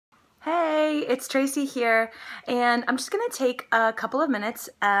it's Tracy here, and I'm just gonna take a couple of minutes.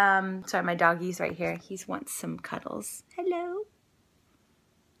 Sorry, my doggy's right here. He wants some cuddles. Hello.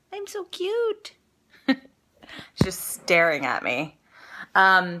 I'm so cute. He's just staring at me.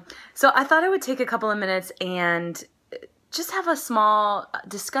 So I thought I would take a couple of minutes and just have a small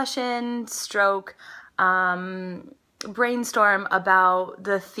discussion, brainstorm about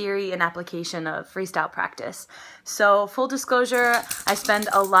the theory and application of freestyle practice. So full disclosure, I spend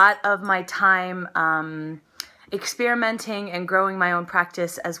a lot of my time experimenting and growing my own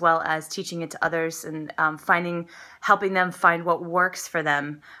practice, as well as teaching it to others and helping them find what works for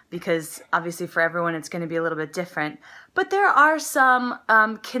them, because obviously for everyone it's going to be a little bit different. But there are some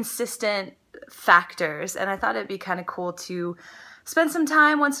consistent factors, and I thought it'd be kind of cool to spend some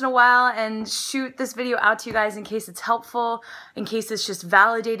time once in a while and shoot this video out to you guys in case it's helpful, in case it's just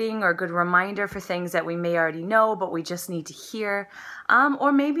validating or a good reminder for things that we may already know but we just need to hear,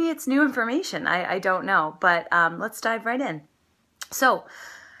 or maybe it's new information. I don't know, but let's dive right in. So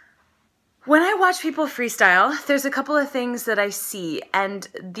when I watch people freestyle, there's a couple of things that I see, and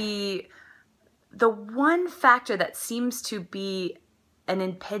the one factor that seems to be an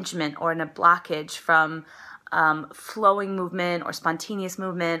impingement or a blockage from flowing movement or spontaneous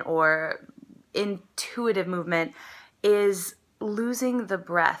movement or intuitive movement is losing the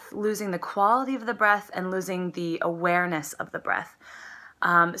breath, losing the quality of the breath, and losing the awareness of the breath.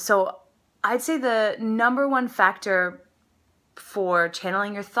 So I'd say the number one factor for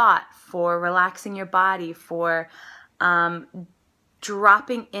channeling your thought, for relaxing your body, for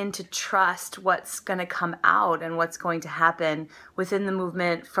dropping into trust what's going to come out and what's going to happen within the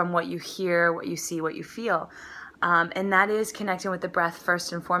movement from what you hear, what you see, what you feel. And that is connecting with the breath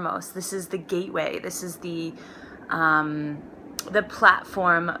first and foremost. This is the gateway. This is the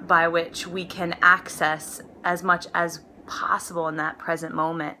platform by which we can access as much as possible in that present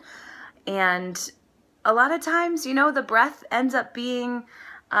moment. And a lot of times, you know, the breath ends up being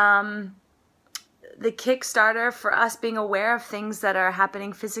the Kickstarter for us being aware of things that are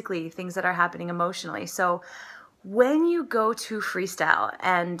happening physically, things that are happening emotionally. So when you go to freestyle,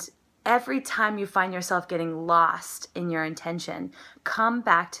 and every time you find yourself getting lost in your intention, come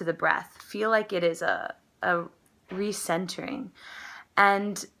back to the breath. Feel like it is a recentering,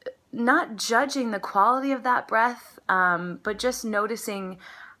 and not judging the quality of that breath, but just noticing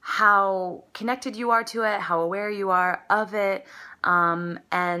how connected you are to it, how aware you are of it,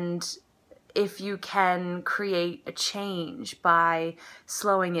 and if you can create a change by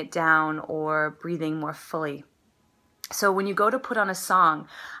slowing it down or breathing more fully. So when you go to put on a song,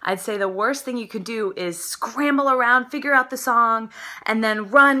 I'd say the worst thing you could do is scramble around, figure out the song, and then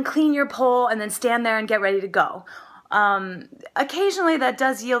run, clean your pole, and then stand there and get ready to go. Occasionally that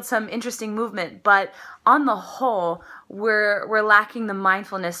does yield some interesting movement, but on the whole, we're lacking the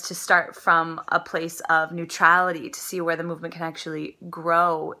mindfulness to start from a place of neutrality to see where the movement can actually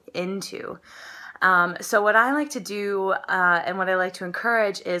grow into. So what I like to do, and what I like to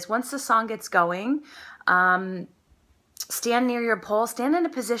encourage, is once the song gets going, stand near your pole, stand in a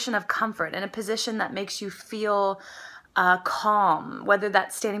position of comfort, in a position that makes you feel calm, whether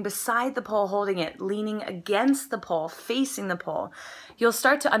that's standing beside the pole, holding it, leaning against the pole, facing the pole. You'll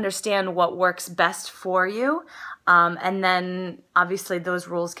start to understand what works best for you. And then obviously those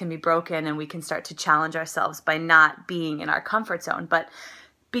rules can be broken, and we can start to challenge ourselves by not being in our comfort zone. But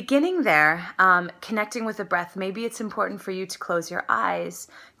beginning there, connecting with the breath, maybe it's important for you to close your eyes,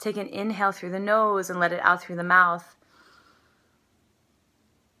 take an inhale through the nose and let it out through the mouth.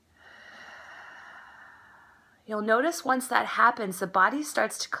 You'll notice once that happens, the body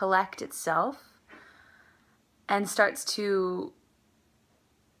starts to collect itself and starts to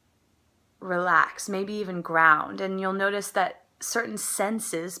relax, maybe even ground. And you'll notice that certain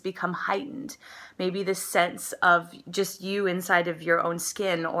senses become heightened. Maybe the sense of just you inside of your own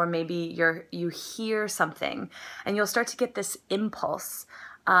skin, or maybe you hear something and you'll start to get this impulse.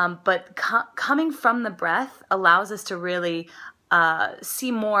 But coming from the breath allows us to really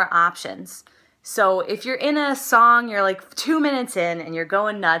see more options. So if you're in a song, you're like 2 minutes in and you're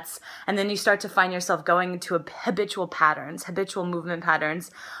going nuts, and then you start to find yourself going into habitual patterns, habitual movement patterns.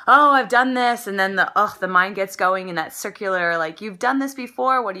 Oh, I've done this, and then the mind gets going in that circular, like, you've done this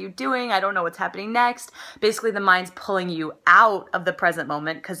before, what are you doing? I don't know what's happening next. Basically, the mind's pulling you out of the present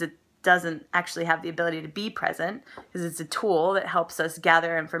moment because it doesn't actually have the ability to be present, because it's a tool that helps us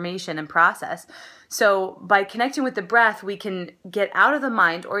gather information and process. So by connecting with the breath, we can get out of the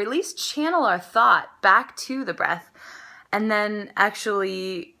mind, or at least channel our thought back to the breath, and then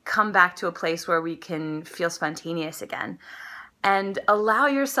actually come back to a place where we can feel spontaneous again, and allow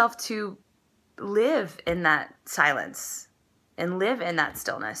yourself to live in that silence, and live in that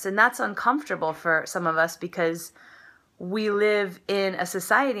stillness. And that's uncomfortable for some of us because we live in a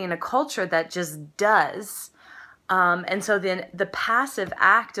society and a culture that just does. And so then the passive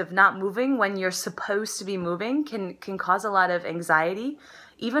act of not moving when you're supposed to be moving can cause a lot of anxiety,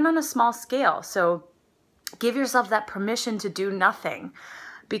 even on a small scale. So give yourself that permission to do nothing,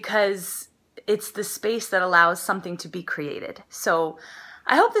 because it's the space that allows something to be created. So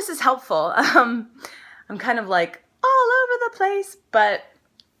I hope this is helpful. I'm kind of like all over the place, but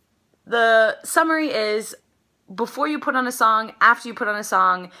the summary is, before you put on a song, after you put on a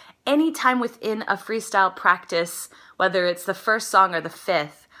song, anytime within a freestyle practice, whether it's the first song or the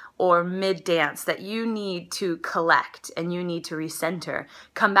fifth or mid-dance, that you need to collect and you need to recenter.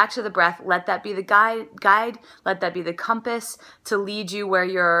 Come back to the breath. Let that be the guide. Let that be the compass to lead you where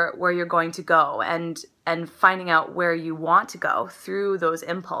you're going to go, and finding out where you want to go through those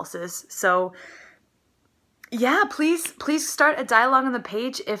impulses. So yeah, please start a dialogue on the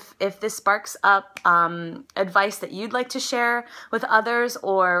page if this sparks up advice that you'd like to share with others,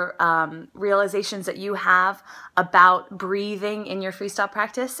 or realizations that you have about breathing in your freestyle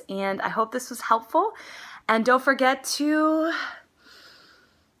practice. And I hope this was helpful. And don't forget to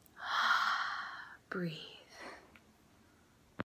breathe.